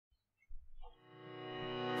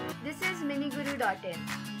This is MiniGuru.in,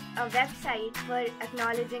 a website for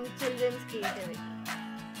acknowledging children's creativity.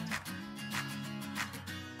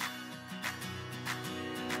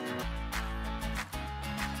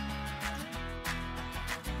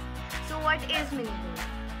 So what is MiniGuru?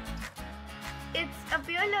 It's a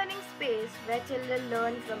peer learning space where children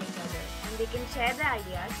learn from each other and they can share their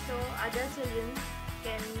ideas so other children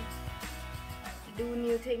can do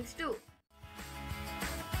new things too.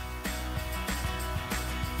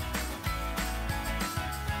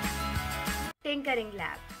 Tinkering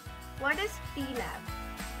Lab. What is T-Lab?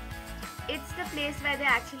 It's the place where they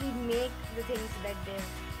actually make the things that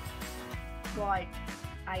they've got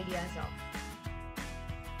ideas of.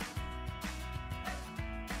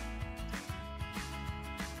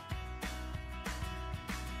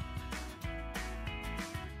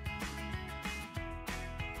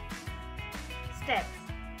 Steps.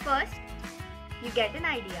 First, you get an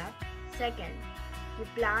idea. Second, you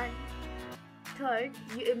plan. Third,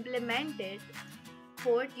 you implement it.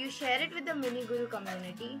 Fourth, you share it with the MiniGuru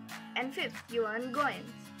community. And fifth, you earn coins.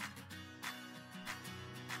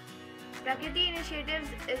 Prakriti Initiatives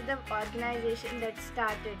is the organization that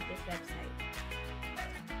started this website.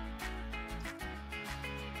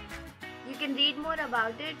 You can read more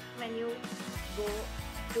about it when you go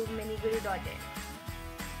to MiniGuru.in.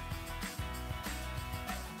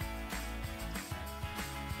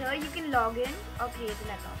 Here you can log in or create an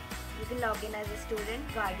account. You can log in as a student,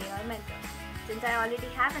 guardian or mentor. Since I already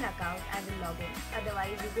have an account, I will log in.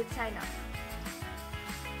 Otherwise, you could sign up.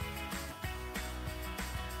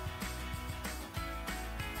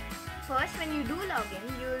 First, when you do log in,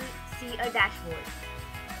 you'll see a dashboard.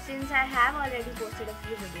 Since I have already posted a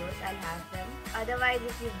few videos, I'll have them. Otherwise,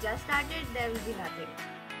 if you've just started, there will be nothing.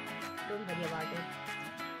 Don't worry about it.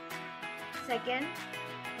 Second,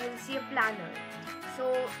 you'll see a planner. So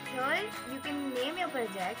here you can name your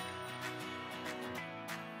project,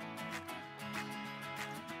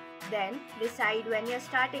 then decide when you're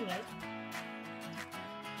starting it,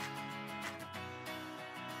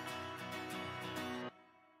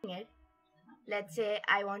 let's say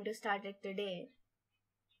I want to start it today,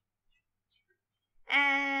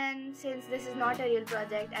 and since this is not a real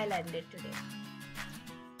project, I'll end it today.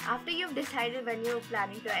 After you've decided when you're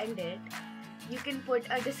planning to end it, you can put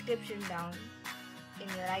a description down in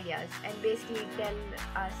your ideas and basically tell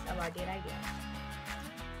us about your ideas.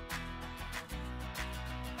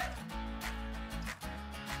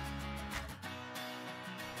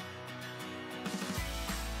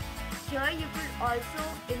 Here you could also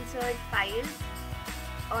insert files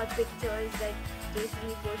or pictures that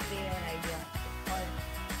basically portray your idea or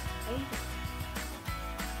anything.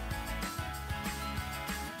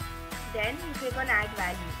 Then you click on add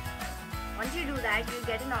value. Once you do that, you'll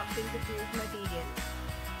get an option to choose material.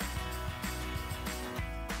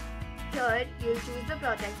 Here, you'll choose the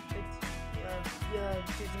project which you're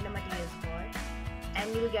choosing the materials for,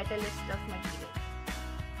 and you'll get a list of materials.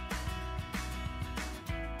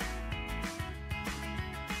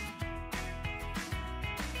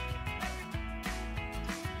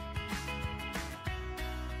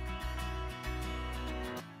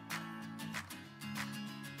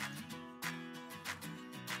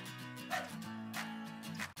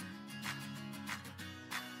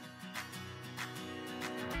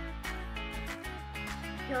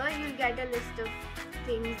 Here you'll get a list of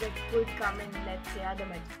things that could come in, let's say, other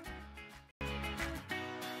materials.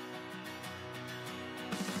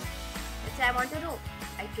 Let's say I want a rope.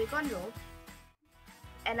 I click on rope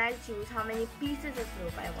and I'll choose how many pieces of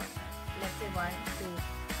rope I want. Let's say 1, 2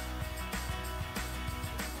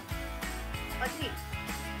 or 3.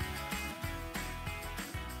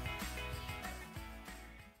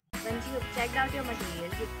 Once you have checked out your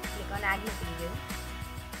materials, you click on add material.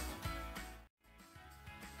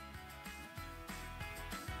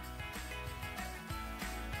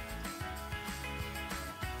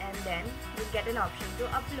 And then you get an option to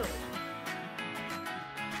upload.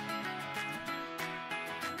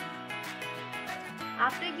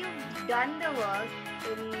 After you've done the work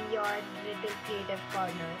in your little creative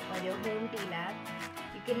corner or your home T-Lab,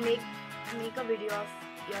 you can make a video of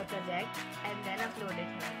your project and then upload it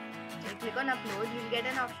here. When you click on upload, you'll get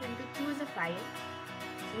an option to choose a file.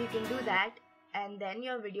 So you can do that and then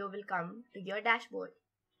your video will come to your dashboard.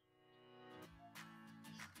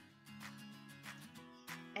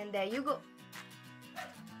 And there you go.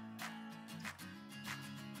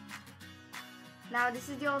 Now this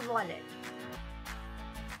is your wallet.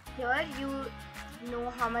 Here you know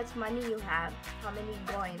how much money you have, how many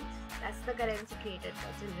coins. That's the currency created for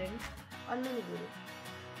children on MiniGuru.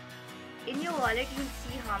 In your wallet, you'll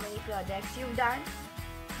see how many projects you've done,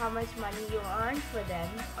 how much money you earned for them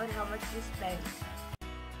or how much you spent.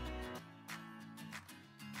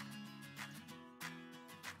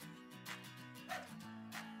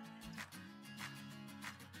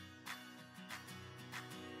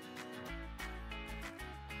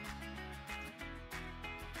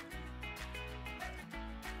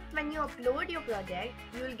 When you upload your project,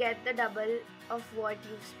 you will get the double of what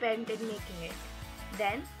you've spent in making it.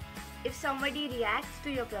 Then, if somebody reacts to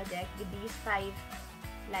your project with these 5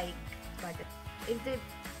 like buttons, if they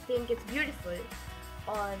think it's beautiful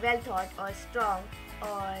or well thought or strong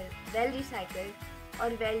or well recycled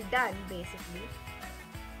or well done basically,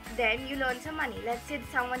 then you'll earn some money. Let's say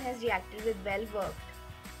someone has reacted with well worked.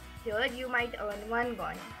 Here you might earn 1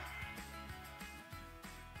 coin.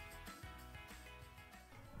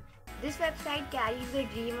 This website carries the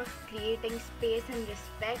dream of creating space and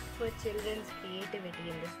respect for children's creativity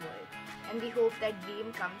in this world, and we hope that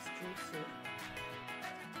dream comes true soon.